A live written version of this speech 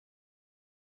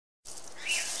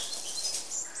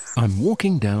I'm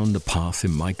walking down the path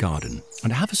in my garden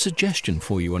and I have a suggestion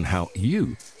for you on how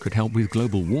you could help with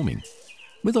global warming.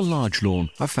 With a large lawn,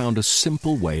 I found a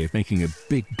simple way of making a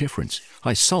big difference.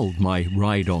 I sold my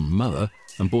ride-on mower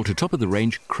and bought a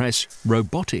top-of-the-range Cress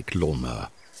robotic lawnmower.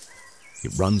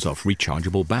 It runs off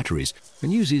rechargeable batteries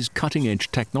and uses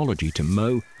cutting-edge technology to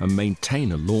mow and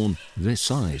maintain a lawn this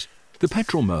size. The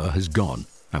petrol mower has gone,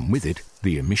 and with it,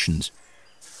 the emissions.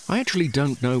 I actually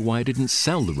don't know why I didn't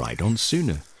sell the ride-on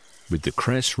sooner. With the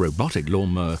Cress robotic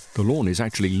lawnmower, the lawn is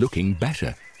actually looking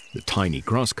better. The tiny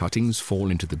grass cuttings fall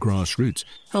into the grass roots,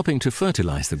 helping to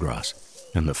fertilize the grass.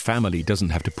 And the family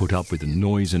doesn't have to put up with the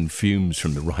noise and fumes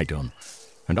from the ride-on.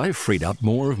 And I've freed up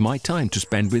more of my time to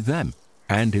spend with them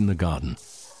and in the garden.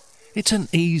 It's an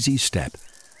easy step,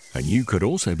 and you could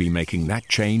also be making that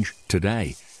change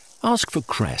today. Ask for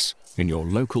Cress in your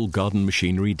local garden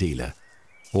machinery dealer,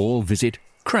 or visit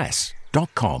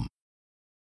cress.com.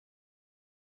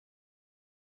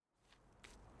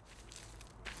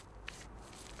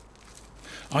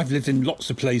 I've lived in lots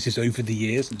of places over the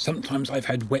years, and sometimes I've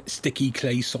had wet, sticky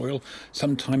clay soil,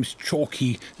 sometimes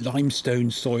chalky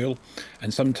limestone soil,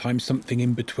 and sometimes something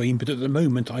in between. But at the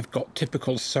moment, I've got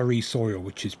typical Surrey soil,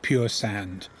 which is pure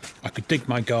sand. I could dig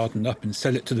my garden up and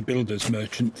sell it to the builder's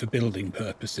merchant for building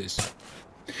purposes.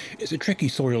 It's a tricky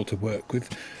soil to work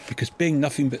with, because being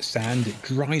nothing but sand, it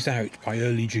dries out by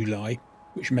early July,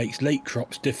 which makes late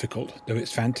crops difficult, though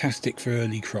it's fantastic for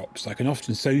early crops. I can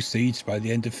often sow seeds by the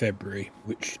end of February,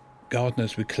 which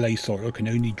gardeners with clay soil can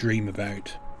only dream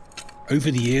about.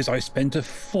 Over the years, I spent a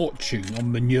fortune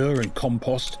on manure and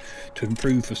compost to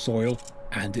improve the soil,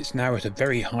 and it's now at a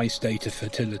very high state of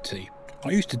fertility. I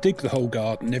used to dig the whole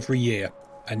garden every year,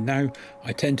 and now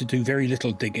I tend to do very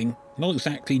little digging. Not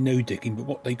exactly no digging, but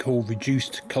what they call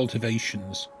reduced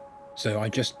cultivations. So I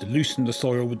just loosen the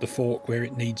soil with the fork where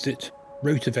it needs it,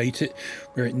 rotivate it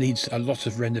where it needs a lot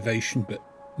of renovation, but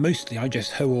mostly I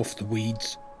just hoe off the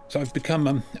weeds. So I've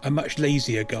become a much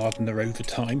lazier gardener over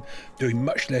time, doing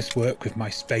much less work with my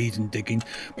spade and digging,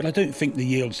 but I don't think the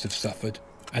yields have suffered.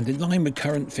 And in line with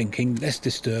current thinking, less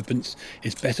disturbance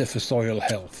is better for soil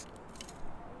health.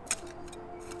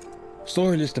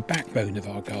 Soil is the backbone of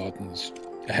our gardens.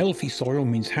 A healthy soil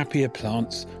means happier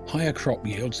plants, higher crop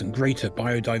yields and greater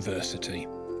biodiversity.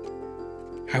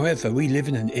 However, we live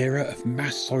in an era of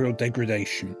mass soil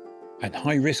degradation and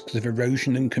high risks of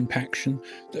erosion and compaction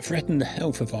that threaten the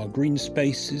health of our green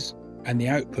spaces and the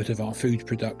output of our food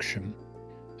production.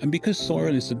 And because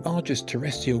soil is the largest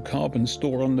terrestrial carbon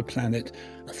store on the planet,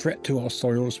 a threat to our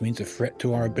soils means a threat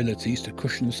to our abilities to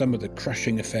cushion some of the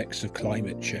crushing effects of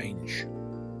climate change.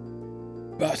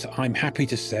 But I'm happy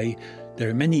to say there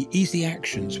are many easy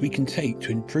actions we can take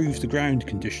to improve the ground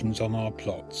conditions on our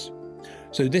plots.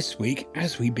 So this week,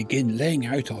 as we begin laying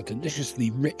out our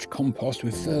deliciously rich compost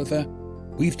with fervour,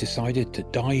 we've decided to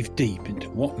dive deep into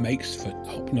what makes for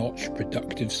top-notch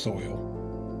productive soil.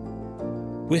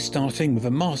 We're starting with a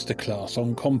masterclass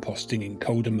on composting in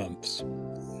colder months.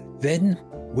 Then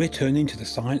we're turning to the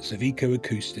science of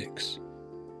ecoacoustics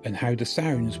and how the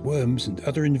sounds worms and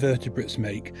other invertebrates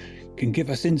make can give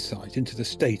us insight into the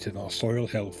state of our soil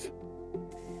health.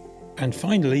 And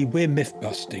finally, we're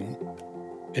myth-busting.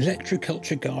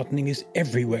 Electroculture gardening is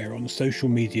everywhere on social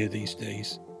media these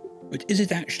days, but is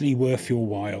it actually worth your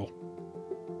while?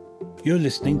 You're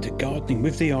listening to Gardening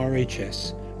with the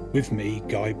RHS, with me,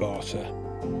 Guy Barter.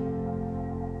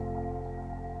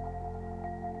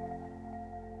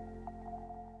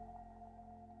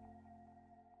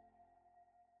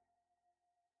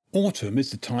 Autumn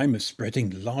is the time of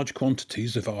spreading large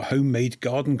quantities of our homemade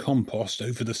garden compost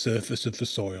over the surface of the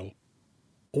soil.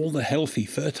 All the healthy,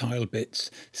 fertile bits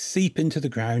seep into the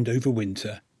ground over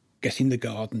winter, getting the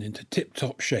garden into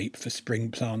tip-top shape for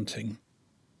spring planting.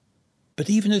 But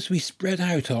even as we spread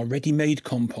out our ready-made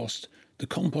compost, the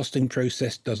composting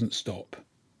process doesn't stop.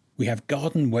 We have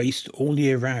garden waste all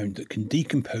year round that can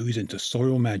decompose into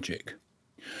soil magic.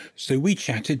 So we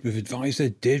chatted with advisor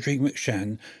Deirdre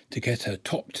McShann to get her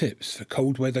top tips for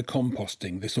cold weather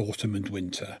composting this autumn and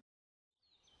winter.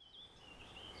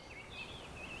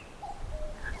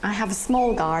 I have a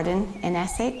small garden in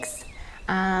Essex,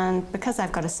 and because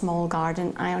I've got a small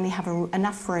garden, I only have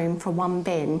enough room for one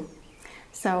bin.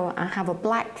 So I have a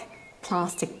black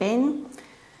plastic bin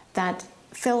that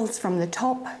fills from the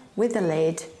top with a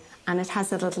lid, and it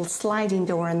has a little sliding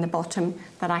door in the bottom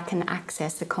that I can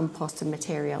access the composted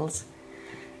materials.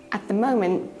 At the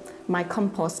moment, my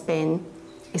compost bin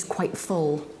is quite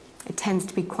full. It tends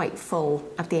to be quite full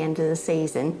at the end of the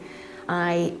season.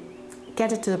 I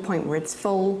get it to the point where it's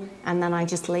full, and then I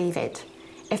just leave it.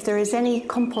 If there is any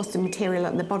composted material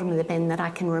at the bottom of the bin that I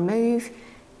can remove,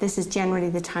 This is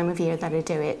generally the time of year that I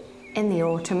do it, in the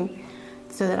autumn,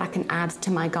 so that I can add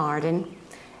to my garden.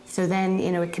 So then,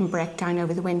 it can break down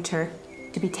over the winter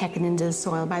to be taken into the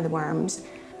soil by the worms.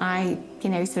 I,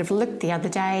 sort of looked the other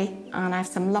day and I have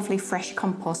some lovely fresh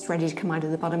compost ready to come out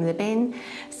of the bottom of the bin.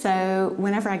 So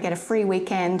whenever I get a free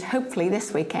weekend, hopefully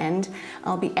this weekend,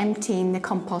 I'll be emptying the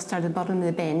compost out of the bottom of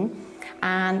the bin,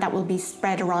 and that will be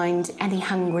spread around any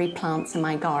hungry plants in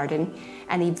my garden,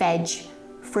 any veg,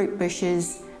 fruit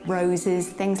bushes, roses,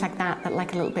 things like that that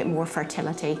like a little bit more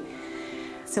fertility.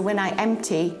 So when I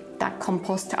empty that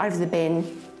compost out of the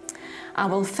bin, I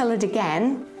will fill it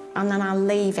again and then I'll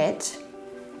leave it.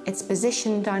 It's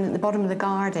positioned down at the bottom of the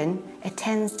garden. It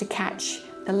tends to catch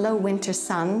the low winter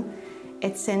sun.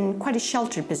 It's in quite a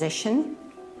sheltered position,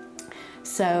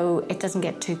 so it doesn't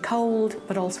get too cold,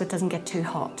 but also it doesn't get too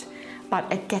hot.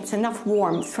 But it gets enough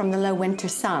warmth from the low winter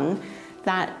sun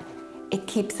that it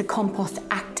keeps the compost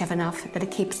active enough that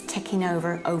it keeps ticking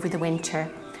over the winter,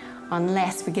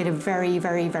 unless we get a very,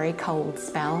 very, very cold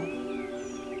spell.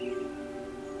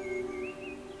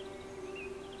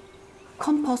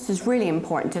 Compost is really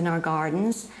important in our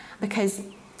gardens because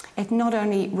it not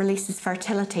only releases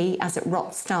fertility as it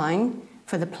rots down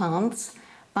for the plants,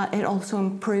 but it also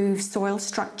improves soil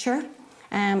structure.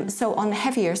 So on the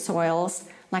heavier soils,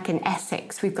 like in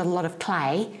Essex, we've got a lot of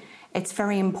clay. It's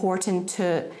very important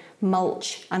to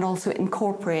mulch and also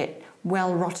incorporate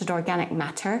well-rotted organic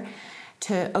matter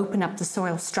to open up the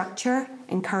soil structure,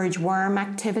 encourage worm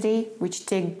activity, which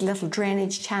dig little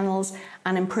drainage channels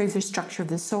and improve the structure of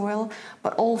the soil.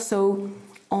 But also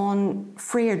on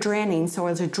freer draining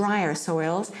soils or drier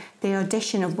soils, the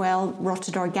addition of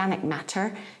well-rotted organic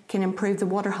matter can improve the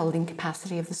water holding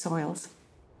capacity of the soils.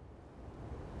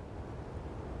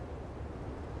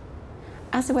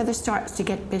 As the weather starts to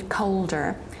get a bit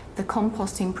colder, the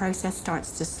composting process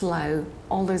starts to slow.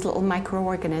 All those little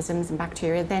microorganisms and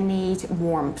bacteria, they need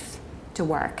warmth to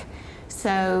work.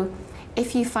 So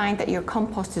if you find that your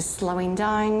compost is slowing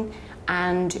down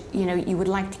and you would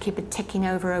like to keep it ticking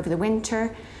over the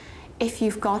winter, if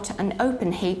you've got an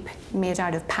open heap made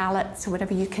out of pallets or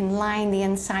whatever, you can line the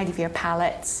inside of your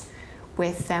pallets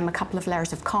with a couple of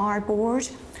layers of cardboard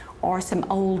or some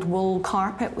old wool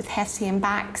carpet with hessian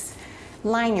backs.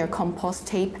 Line your compost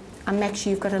heap and make sure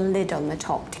you've got a lid on the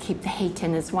top to keep the heat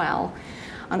in as well.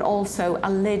 And also a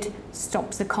lid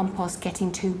stops the compost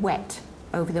getting too wet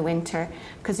over the winter,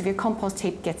 because if your compost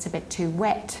heap gets a bit too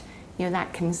wet,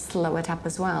 that can slow it up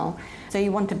as well. So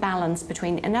you want a balance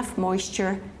between enough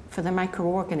moisture for the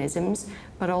microorganisms,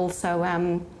 but also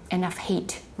enough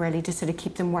heat really to sort of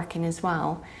keep them working as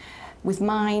well. With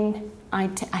mine, I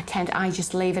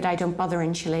just leave it, I don't bother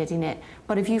insulating it.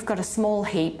 But if you've got a small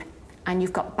heap, and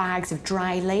you've got bags of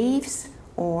dry leaves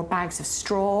or bags of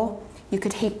straw, you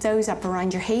could heap those up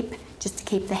around your heap just to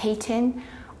keep the heat in,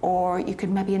 or you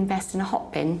could maybe invest in a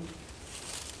hot bin.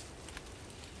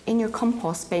 In your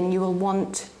compost bin, you will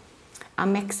want a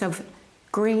mix of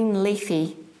green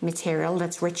leafy material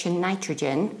that's rich in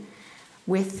nitrogen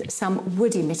with some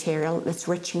woody material that's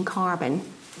rich in carbon.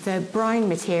 The brown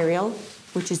material,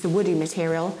 which is the woody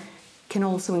material, can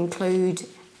also include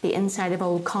the inside of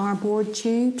old cardboard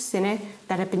tubes, that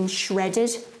have been shredded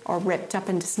or ripped up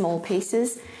into small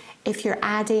pieces. If you're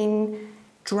adding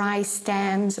dry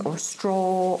stems or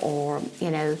straw or,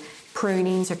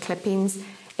 prunings or clippings,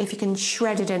 if you can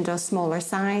shred it into a smaller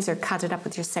size or cut it up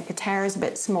with your secateurs a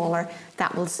bit smaller,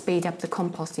 that will speed up the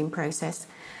composting process.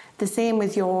 The same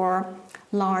with your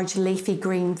large leafy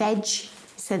green veg,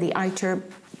 so the outer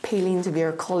peelings of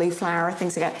your cauliflower,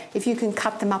 things like that. If you can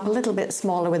cut them up a little bit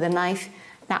smaller with a knife,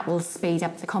 that will speed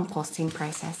up the composting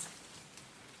process.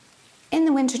 In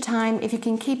the wintertime, if you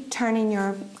can keep turning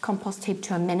your compost heap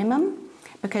to a minimum,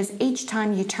 because each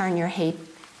time you turn your heap,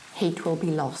 heat will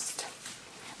be lost.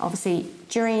 Obviously,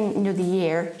 during the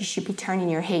year, you should be turning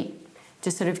your heap to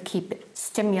sort of keep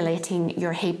stimulating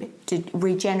your heap to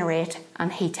regenerate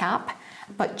and heat up.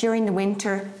 But during the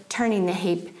winter, turning the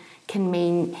heap can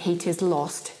mean heat is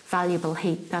lost, valuable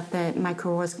heat that the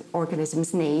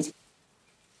microorganisms need.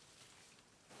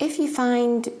 If you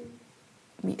find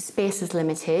space is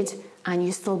limited and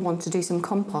you still want to do some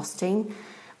composting,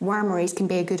 wormeries can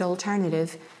be a good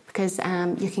alternative because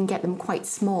you can get them quite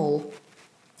small.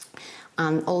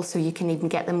 And also you can even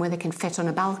get them where they can fit on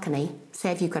a balcony.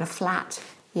 Say if you've got a flat,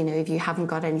 if you haven't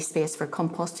got any space for a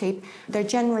compost heap. They're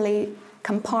generally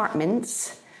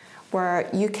compartments where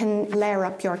you can layer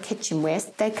up your kitchen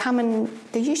waste. They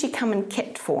usually come in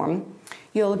kit form.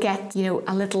 You'll get,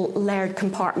 a little layered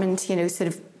compartment, sort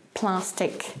of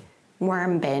plastic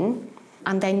worm bin,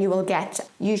 and then you will get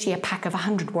usually a pack of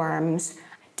 100 worms.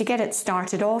 To get it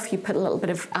started off, you put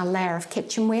a layer of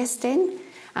kitchen waste in,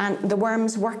 and the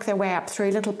worms work their way up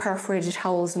through little perforated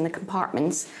holes in the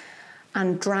compartments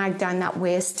and drag down that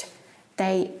waste.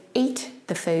 They eat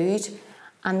the food,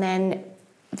 and then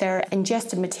their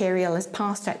ingested material is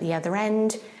passed out the other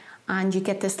end, and you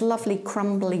get this lovely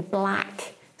crumbly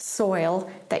black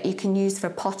soil that you can use for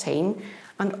potting,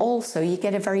 and also you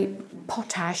get a very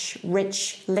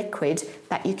potash-rich liquid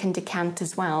that you can decant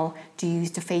as well to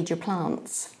use to feed your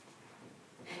plants.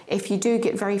 If you do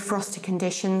get very frosty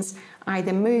conditions,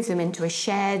 either move them into a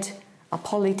shed, a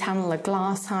polytunnel, a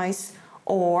glass house,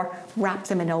 or wrap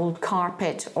them in old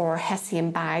carpet or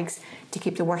hessian bags to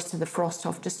keep the worst of the frost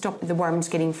off, to stop the worms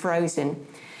getting frozen.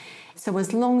 So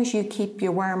as long as you keep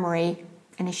your wormery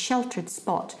in a sheltered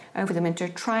spot over the winter,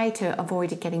 try to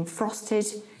avoid it getting frosted,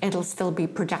 it'll still be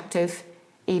productive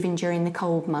even during the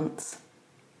cold months.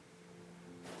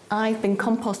 I've been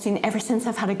composting ever since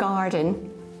I've had a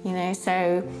garden,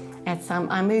 so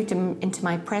I moved into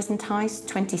my present house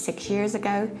 26 years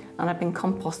ago, and I've been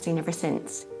composting ever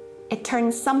since. It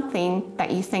turns something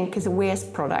that you think is a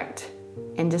waste product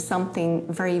into something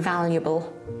very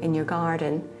valuable in your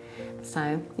garden.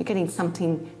 So you're getting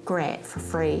something great for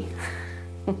free.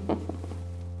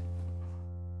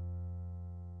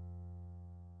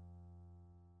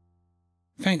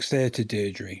 Thanks there to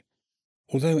Deirdre.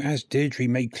 Although, as Deirdre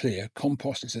made clear,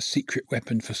 compost is a secret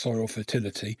weapon for soil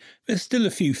fertility, there's still a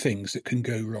few things that can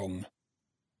go wrong.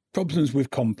 Problems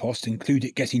with compost include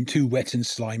it getting too wet and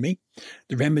slimy.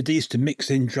 The remedy is to mix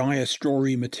in drier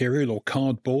strawy material or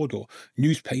cardboard or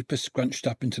newspaper scrunched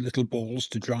up into little balls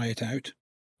to dry it out.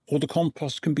 Or the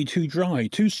compost can be too dry,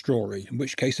 too strawy, in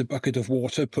which case a bucket of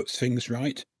water puts things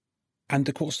right. And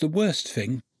of course the worst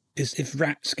thing is if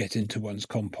rats get into one's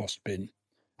compost bin.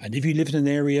 And if you live in an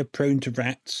area prone to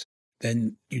rats,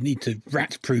 then you need to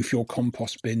rat-proof your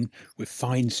compost bin with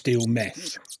fine steel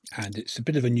mesh. And it's a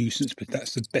bit of a nuisance, but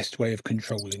that's the best way of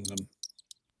controlling them.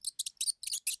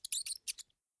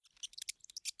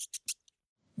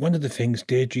 One of the things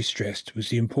Deirdre stressed was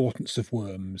the importance of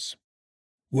worms.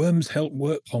 Worms help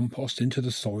work compost into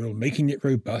the soil, making it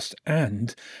robust,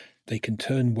 and they can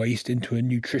turn waste into a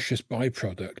nutritious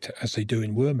byproduct, as they do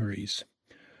in wormeries.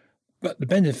 But the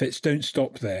benefits don't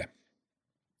stop there.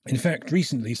 In fact,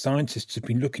 recently scientists have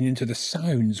been looking into the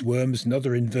sounds worms and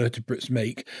other invertebrates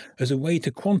make as a way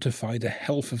to quantify the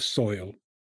health of soil.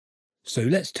 So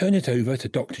let's turn it over to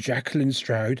Dr. Jacqueline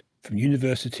Stroud from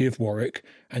University of Warwick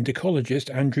and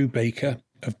ecologist Andrew Baker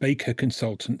of Baker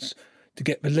Consultants to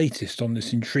get the latest on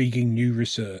this intriguing new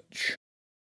research.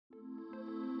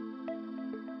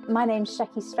 My name's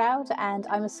Jackie Stroud and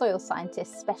I'm a soil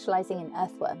scientist specialising in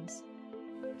earthworms.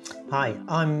 Hi,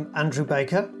 I'm Andrew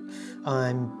Baker.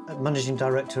 I'm Managing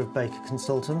Director of Baker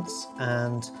Consultants,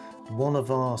 and one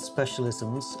of our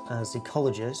specialisms as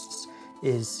ecologists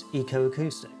is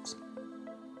ecoacoustics.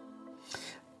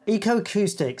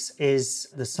 Ecoacoustics is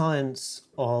the science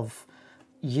of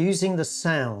using the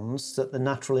sounds that the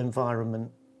natural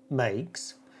environment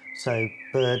makes, so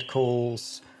bird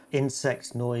calls,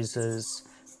 insect noises,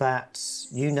 bats,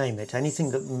 you name it,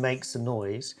 anything that makes a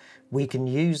noise, we can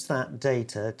use that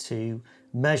data to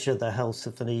measure the health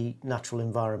of the natural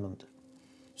environment.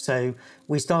 So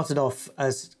we started off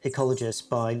as ecologists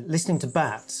by listening to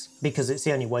bats because it's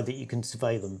the only way that you can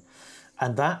survey them.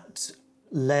 And that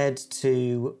led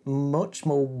to much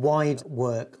more wide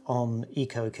work on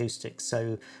ecoacoustics,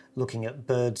 so looking at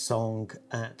bird song,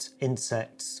 at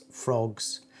insects,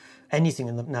 frogs, anything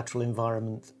in the natural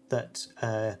environment that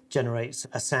generates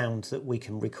a sound that we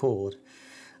can record.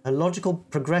 A logical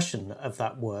progression of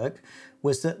that work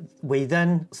was that we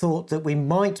then thought that we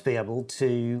might be able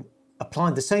to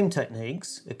apply the same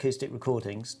techniques, acoustic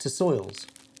recordings, to soils.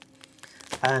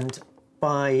 And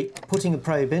by putting a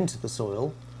probe into the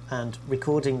soil and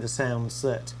recording the sounds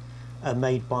that are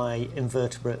made by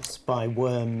invertebrates, by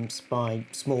worms, by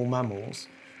small mammals,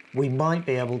 we might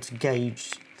be able to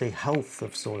gauge the health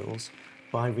of soils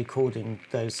by recording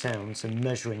those sounds and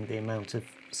measuring the amount of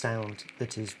sound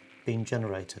that is being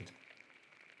generated.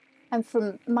 And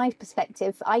from my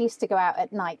perspective, I used to go out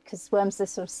at night because worms are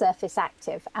sort of surface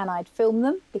active, and I'd film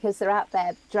them because they're out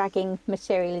there dragging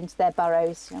material into their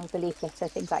burrows, the leaf litter,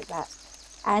 things like that.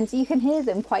 And you can hear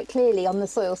them quite clearly on the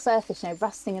soil surface,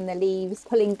 rustling in the leaves,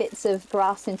 pulling bits of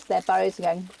grass into their burrows and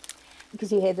going,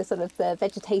 because you hear the sort of the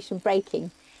vegetation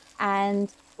breaking.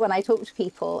 And when I talk to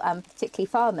people, particularly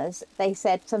farmers, they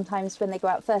said sometimes when they go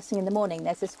out first thing in the morning,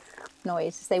 there's this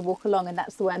noise as they walk along, and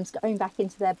that's the worms going back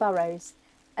into their burrows.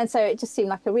 And so it just seemed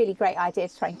like a really great idea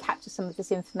to try and capture some of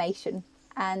this information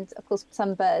And of course,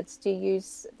 some birds do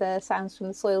use the sounds from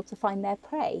the soil to find their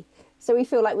prey. So we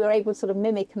feel like we're able to sort of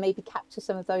mimic and maybe capture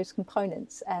some of those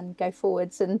components and go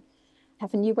forwards and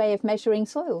have a new way of measuring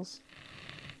soils.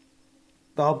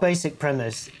 Our basic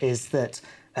premise is that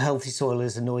a healthy soil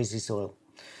is a noisy soil.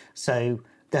 So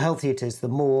the healthier it is, the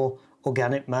more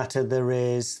organic matter there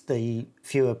is, the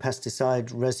fewer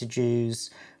pesticide residues,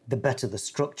 the better the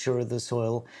structure of the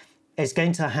soil. It's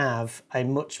going to have a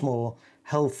much more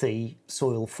healthy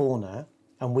soil fauna,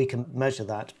 and we can measure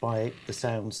that by the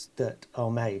sounds that are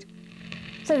made.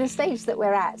 So the stage that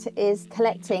we're at is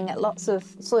collecting lots of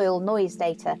soil noise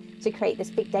data to create this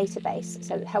big database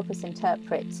so that help us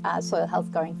interpret soil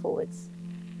health going forwards.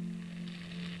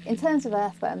 In terms of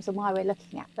earthworms and why we're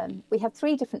looking at them, we have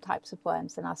 3 different types of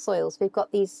worms in our soils. We've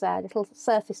got these little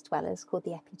surface dwellers called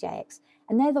the epigeics,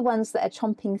 and they're the ones that are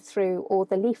chomping through all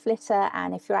the leaf litter,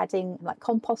 and if you're adding like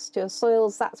compost to your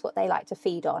soils, that's what they like to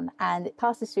feed on, and it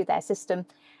passes through their system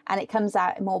and it comes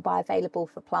out more bioavailable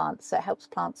for plants, so it helps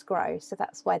plants grow, so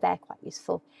that's why they're quite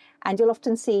useful. And you'll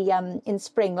often see in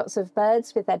spring lots of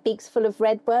birds with their beaks full of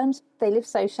red worms. They live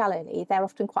so shallowly, they're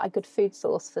often quite a good food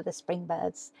source for the spring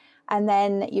birds. And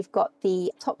then you've got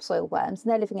the topsoil worms,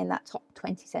 and they're living in that top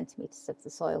 20 centimetres of the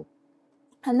soil.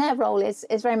 And their role is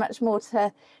very much more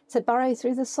to burrow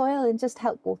through the soil and just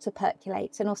help water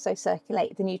percolate and also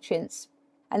circulate the nutrients.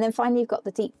 And then finally, you've got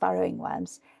the deep burrowing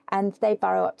worms, and they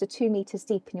burrow up to 2 metres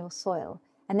deep in your soil.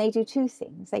 And they do 2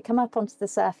 things. They come up onto the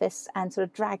surface and sort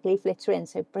of drag leaf litter in,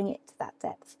 so bring it to that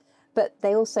depth. But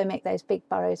they also make those big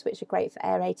burrows, which are great for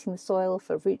aerating the soil,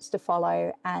 for roots to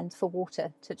follow, and for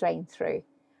water to drain through.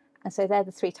 And so they're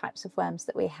the 3 types of worms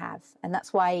that we have. And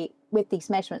that's why with these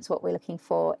measurements, what we're looking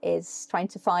for is trying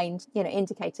to find,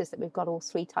 indicators that we've got all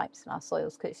 3 types in our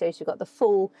soils, because it shows you've got the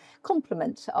full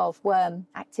complement of worm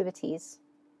activities.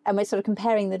 And we're sort of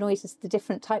comparing the noises the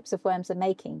different types of worms are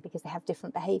making because they have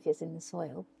different behaviours in the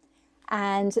soil.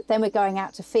 And then we're going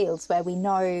out to fields where we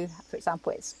know, for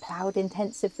example, it's ploughed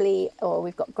intensively, or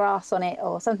we've got grass on it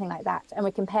or something like that. And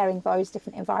we're comparing those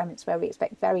different environments where we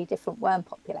expect very different worm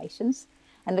populations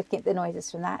and looking at the noises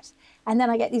from that. And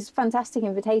then I get these fantastic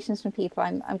invitations from people.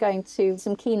 I'm going to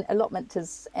some keen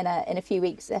allotmenters in a few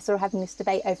weeks. They're sort of having this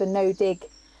debate over no-dig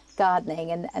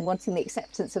gardening and wanting the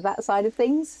acceptance of that side of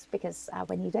things, because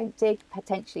when you don't dig,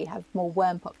 potentially you have more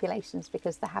worm populations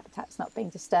because the habitat's not being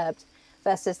disturbed,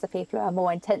 versus the people who are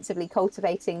more intensively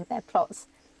cultivating their plots.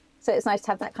 So it's nice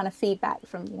to have that kind of feedback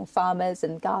from farmers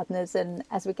and gardeners, and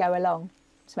as we go along,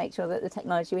 to make sure that the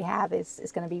technology we have is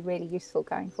going to be really useful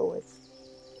going forwards.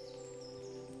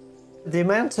 The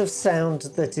amount of sound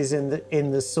that is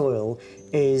in the soil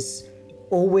is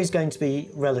always going to be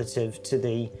relative to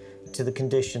the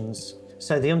conditions.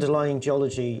 So the underlying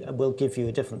geology will give you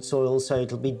a different soil, so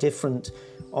it'll be different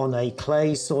on a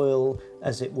clay soil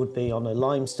as it would be on a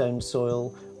limestone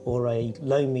soil, or a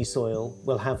loamy soil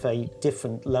will have a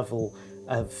different level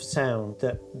of sound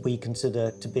that we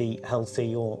consider to be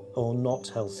healthy or not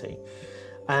healthy.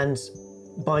 And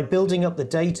by building up the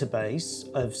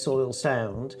database of soil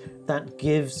sound, that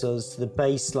gives us the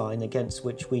baseline against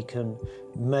which we can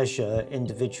measure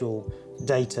individual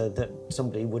data that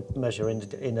somebody would measure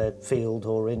in a field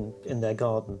or in their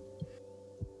garden.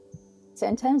 So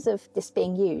in terms of this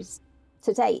being used,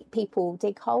 to date, people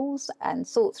dig holes and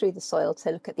sort through the soil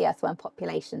to look at the earthworm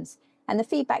populations. And the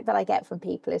feedback that I get from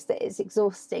people is that it's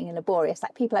exhausting and laborious.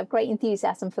 Like, people have great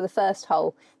enthusiasm for the first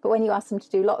hole, but when you ask them to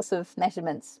do lots of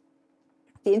measurements,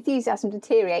 the enthusiasm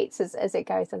deteriorates as it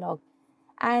goes along.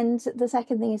 And the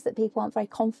second thing is that people aren't very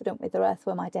confident with their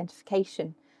earthworm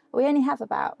identification. We only have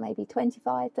about maybe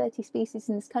 25, 30 species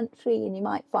in this country, and you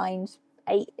might find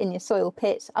 8 in your soil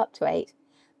pit, up to 8,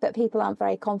 but people aren't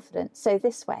very confident. So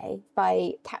this way,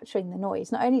 by capturing the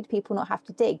noise, not only do people not have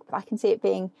to dig, but I can see it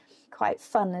being quite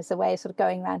fun as a way of sort of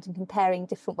going around and comparing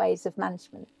different ways of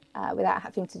management without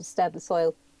having to disturb the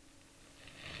soil.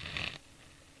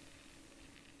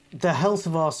 The health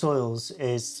of our soils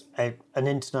is an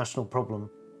international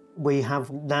problem. We have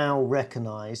now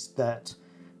recognised that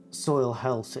soil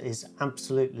health is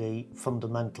absolutely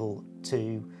fundamental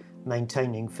to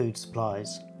maintaining food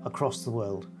supplies across the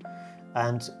world.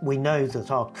 And we know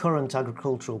that our current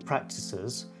agricultural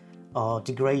practices are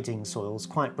degrading soils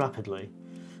quite rapidly.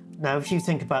 Now, if you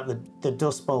think about the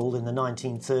Dust Bowl in the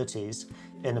 1930s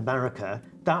in America,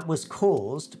 that was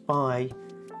caused by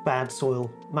bad soil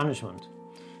management.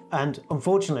 And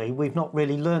unfortunately, we've not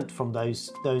really learnt from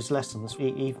those lessons,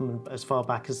 even as far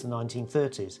back as the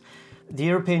 1930s. The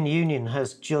European Union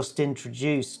has just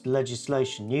introduced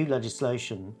new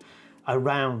legislation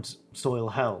around soil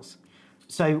health.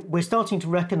 So we're starting to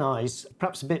recognise,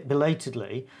 perhaps a bit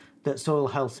belatedly, that soil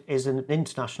health is an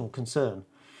international concern.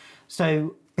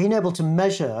 So being able to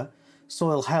measure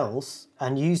soil health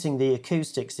and using the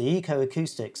acoustics, the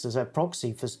ecoacoustics as a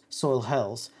proxy for soil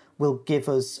health will give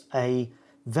us a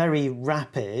very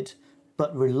rapid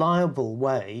but reliable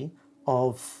way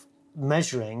of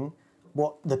measuring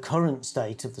what the current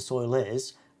state of the soil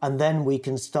is, and then we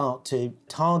can start to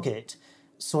target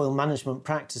soil management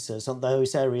practices on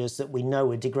those areas that we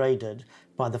know are degraded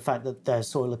by the fact that their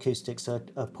soil acoustics are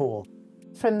poor.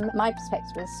 From my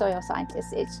perspective as a soil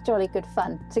scientist, it's jolly good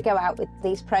fun to go out with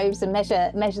these probes and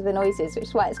measure the noises, which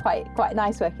is why it's quite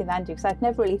nice working with Andrew, because I've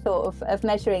never really thought of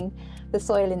measuring the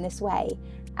soil in this way.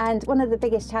 And one of the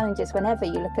biggest challenges whenever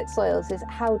you look at soils is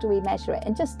how do we measure it?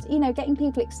 And just, getting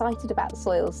people excited about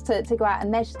soils to go out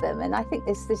and measure them. And I think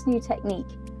this new technique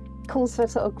calls for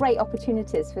sort of great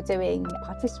opportunities for doing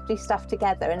participatory stuff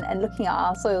together and looking at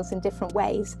our soils in different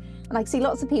ways. And I see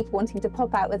lots of people wanting to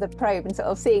pop out with a probe and sort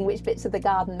of seeing which bits of the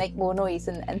garden make more noise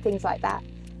and things like that.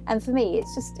 And for me,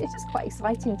 it's just quite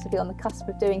exciting to be on the cusp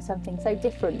of doing something so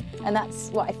different. And that's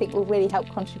what I think will really help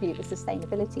contribute to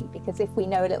sustainability, because if we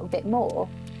know a little bit more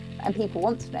and people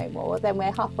want to know more, then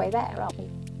we're halfway there, aren't we?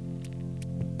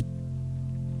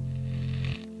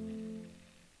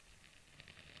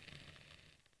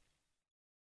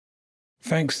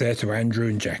 Thanks there to Andrew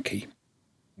and Jackie.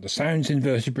 The sounds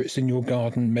invertebrates in your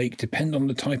garden make depend on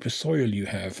the type of soil you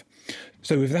have.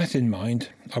 So with that in mind,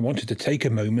 I wanted to take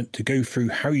a moment to go through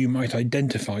how you might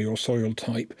identify your soil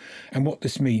type and what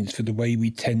this means for the way we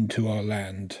tend to our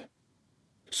land.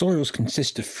 Soils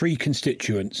consist of three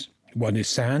constituents. One is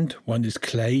sand, one is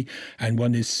clay, and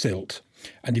one is silt.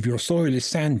 And if your soil is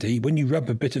sandy, when you rub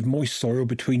a bit of moist soil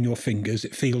between your fingers,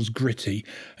 it feels gritty.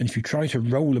 And if you try to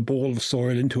roll a ball of soil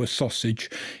into a sausage,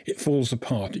 it falls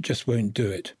apart. It just won't do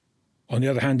it. On the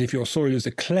other hand, if your soil is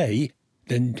a clay,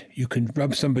 then you can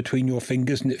rub some between your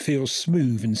fingers and it feels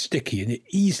smooth and sticky and it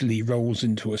easily rolls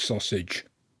into a sausage.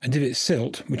 And if it's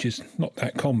silt, which is not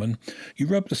that common, you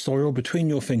rub the soil between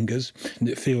your fingers and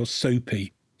it feels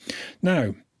soapy.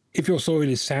 Now, if your soil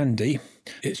is sandy,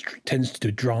 it tends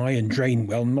to dry and drain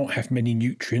well, not have many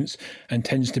nutrients, and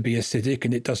tends to be acidic,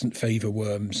 and it doesn't favour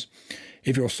worms.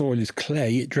 If your soil is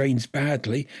clay, it drains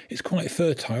badly, it's quite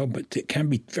fertile, but it can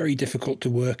be very difficult to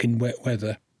work in wet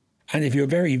weather. And if you're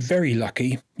very, very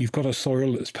lucky, you've got a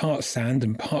soil that's part sand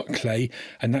and part clay,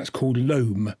 and that's called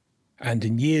loam. And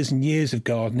in years and years of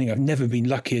gardening, I've never been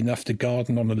lucky enough to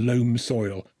garden on a loam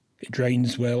soil. It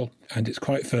drains well, and it's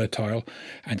quite fertile,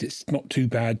 and it's not too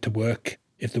bad to work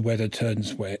if the weather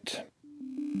turns wet.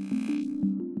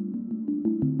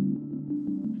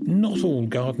 Not all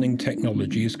gardening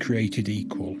technology is created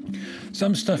equal.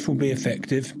 Some stuff will be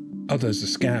effective, others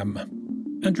a scam.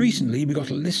 And recently we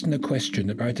got a listener question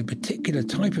about a particular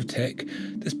type of tech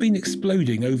that's been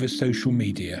exploding over social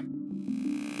media.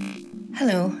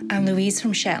 Hello, I'm Louise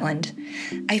from Shetland.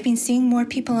 I've been seeing more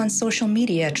people on social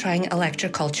media trying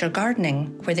electroculture gardening,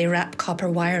 where they wrap copper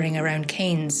wiring around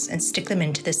canes and stick them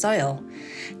into the soil.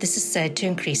 This is said to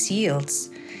increase yields.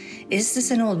 Is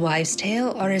this an old wives'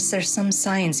 tale, or is there some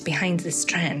science behind this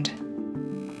trend?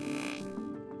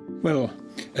 Well,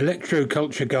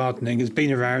 electroculture gardening has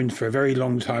been around for a very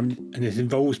long time, and it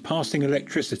involves passing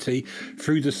electricity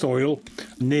through the soil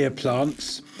near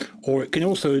plants, or it can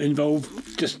also involve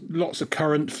just lots of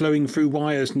current flowing through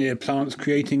wires near plants,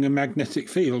 creating a magnetic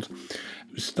field.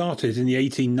 It was started in the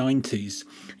 1890s.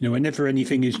 Whenever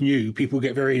anything is new, people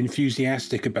get very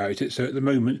enthusiastic about it. So at the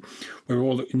moment, we're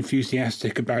all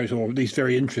enthusiastic about, or at least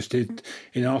very interested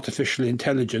in artificial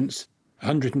intelligence.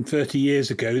 130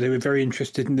 years ago, they were very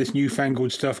interested in this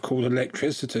newfangled stuff called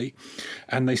electricity,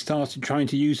 and they started trying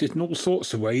to use it in all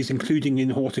sorts of ways, including in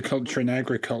horticulture and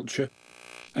agriculture.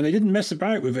 And they didn't mess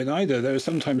about with it either. There were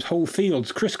sometimes whole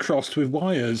fields crisscrossed with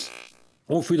wires.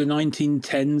 All through the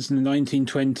 1910s and the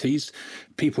 1920s,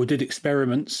 people did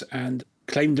experiments and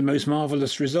claimed the most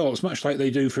marvellous results, much like they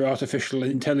do for artificial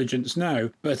intelligence now.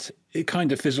 But it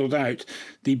kind of fizzled out.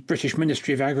 The British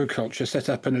Ministry of Agriculture set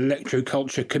up an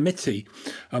electroculture committee,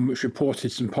 which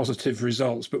reported some positive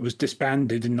results, but was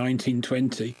disbanded in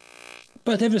 1920.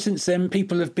 But ever since then,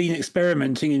 people have been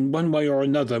experimenting in one way or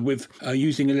another with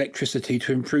using electricity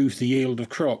to improve the yield of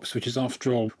crops, which is,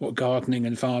 after all, what gardening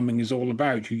and farming is all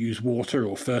about. You use water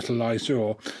or fertiliser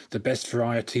or the best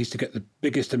varieties to get the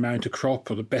biggest amount of crop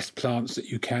or the best plants that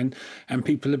you can, and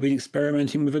people have been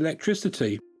experimenting with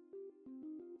electricity.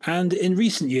 And in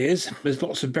recent years, there's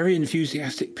lots of very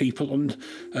enthusiastic people on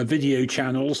video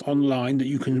channels online that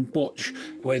you can watch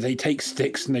where they take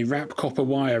sticks and they wrap copper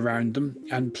wire around them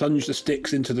and plunge the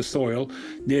sticks into the soil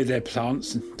near their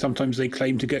plants. And sometimes they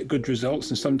claim to get good results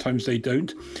and sometimes they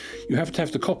don't. You have to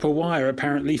have the copper wire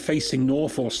apparently facing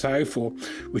north or south or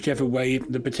whichever way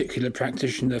the particular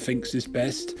practitioner thinks is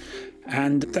best.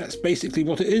 And that's basically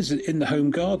what it is in the home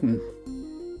garden.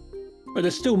 But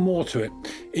there's still more to it.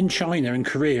 In China and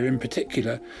Korea in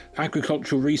particular,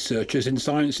 agricultural researchers in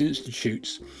science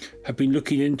institutes have been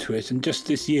looking into it, and just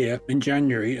this year, in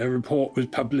January, a report was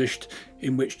published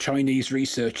in which Chinese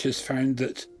researchers found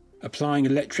that applying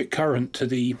electric current to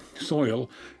the soil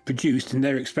produced in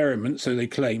their experiment, so they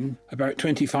claim, about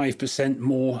 25%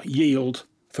 more yield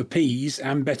for peas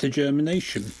and better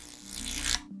germination.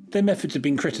 Their methods have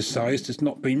been criticised as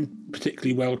not being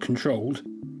particularly well controlled,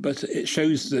 but it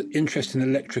shows that interest in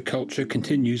electroculture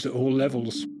continues at all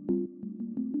levels.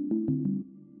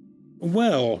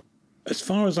 Well, as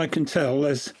far as I can tell,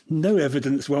 there's no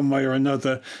evidence one way or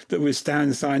another that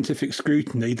withstands scientific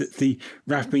scrutiny that the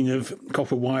wrapping of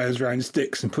copper wires around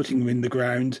sticks and putting them in the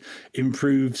ground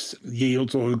improves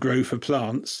yields or the growth of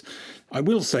plants. I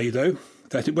will say, though,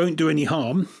 that it won't do any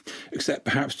harm, except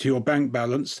perhaps to your bank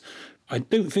balance. I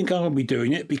don't think I'll be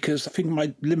doing it because I think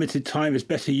my limited time is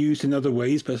better used in other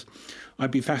ways, but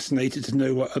I'd be fascinated to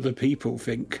know what other people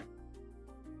think.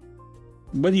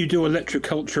 Whether you do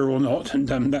electroculture or not, and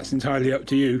that's entirely up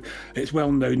to you, it's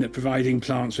well known that providing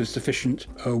plants with sufficient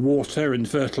water and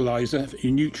fertiliser,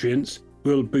 nutrients,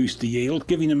 will boost the yield.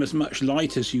 Giving them as much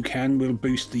light as you can will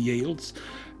boost the yields.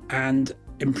 And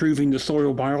improving the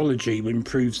soil biology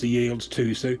improves the yields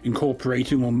too, so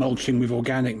incorporating or mulching with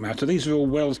organic matter. These are all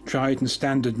well tried and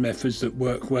standard methods that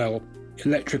work well.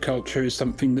 Electroculture is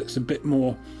something that's a bit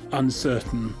more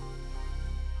uncertain.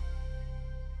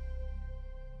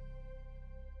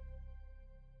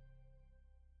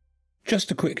 Just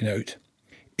a quick note.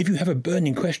 If you have a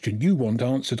burning question you want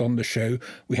answered on the show,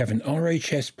 we have an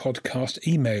RHS podcast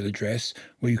email address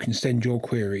where you can send your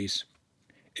queries.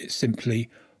 It's simply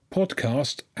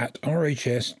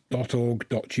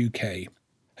podcast@rhs.org.uk.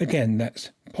 Again,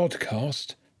 that's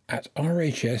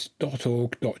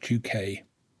podcast@rhs.org.uk.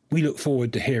 We look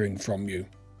forward to hearing from you.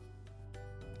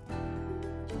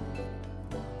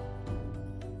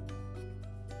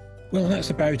 Well,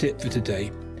 that's about it for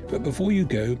today. But before you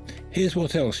go, here's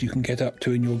what else you can get up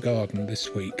to in your garden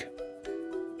this week.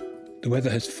 The weather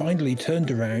has finally turned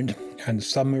around and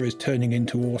summer is turning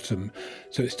into autumn,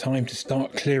 so it's time to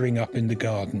start clearing up in the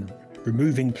garden,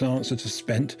 removing plants that are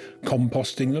spent,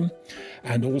 composting them,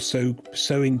 and also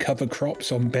sowing cover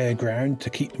crops on bare ground to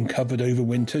keep them covered over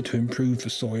winter to improve the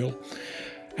soil.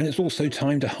 And it's also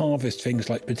time to harvest things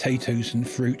like potatoes and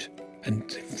fruit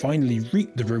and finally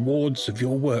reap the rewards of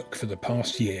your work for the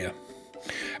past year.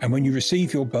 And when you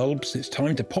receive your bulbs, it's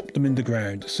time to pop them in the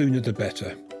ground, sooner the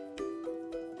better.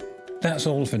 That's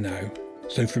all for now.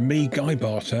 So from me, Guy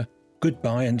Barter,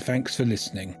 goodbye and thanks for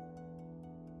listening.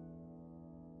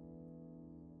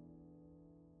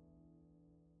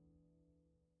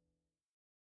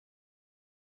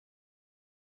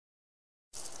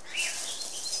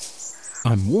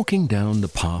 I'm walking down the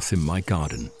path in my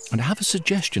garden and I have a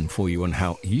suggestion for you on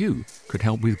how you could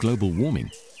help with global warming.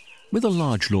 With a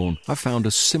large lawn, I found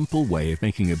a simple way of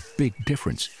making a big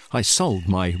difference. I sold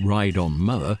my ride-on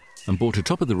mower and bought a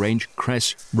top-of-the-range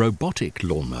Kress robotic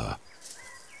lawnmower.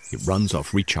 It runs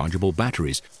off rechargeable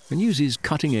batteries and uses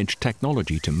cutting-edge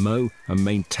technology to mow and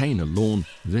maintain a lawn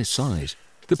this size.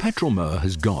 The petrol mower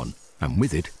has gone, and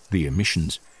with it, the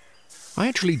emissions. I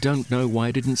actually don't know why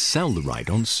I didn't sell the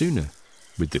ride-on sooner.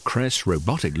 With the Kress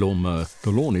robotic lawnmower,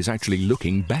 the lawn is actually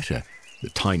looking better. The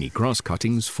tiny grass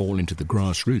cuttings fall into the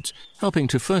grass roots, helping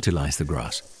to fertilize the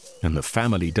grass. And the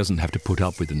family doesn't have to put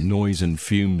up with the noise and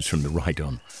fumes from the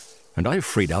ride-on. And I've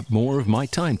freed up more of my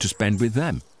time to spend with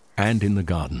them and in the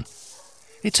garden.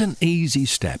 It's an easy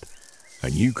step,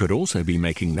 and you could also be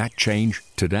making that change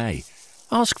today.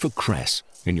 Ask for Kress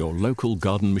in your local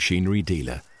garden machinery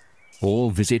dealer,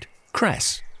 or visit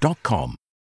kress.com.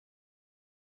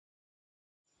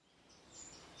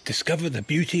 Discover the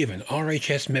beauty of an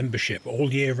RHS membership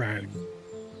all year round.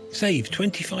 Save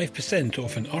 25%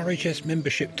 off an RHS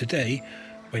membership today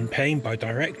when paying by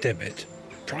direct debit.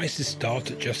 Prices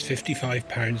start at just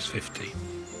 £55.50.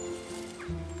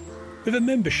 With a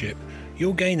membership,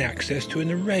 you'll gain access to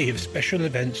an array of special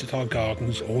events at our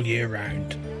gardens all year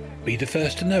round. Be the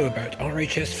first to know about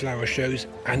RHS flower shows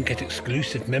and get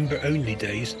exclusive member-only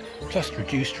days, plus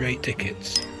reduced rate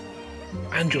tickets.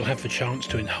 And you'll have the chance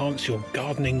to enhance your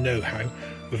gardening know-how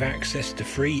with access to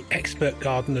free expert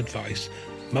garden advice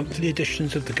monthly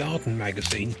editions of the Garden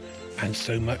magazine, and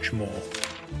so much more.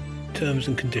 Terms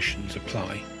and conditions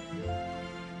apply.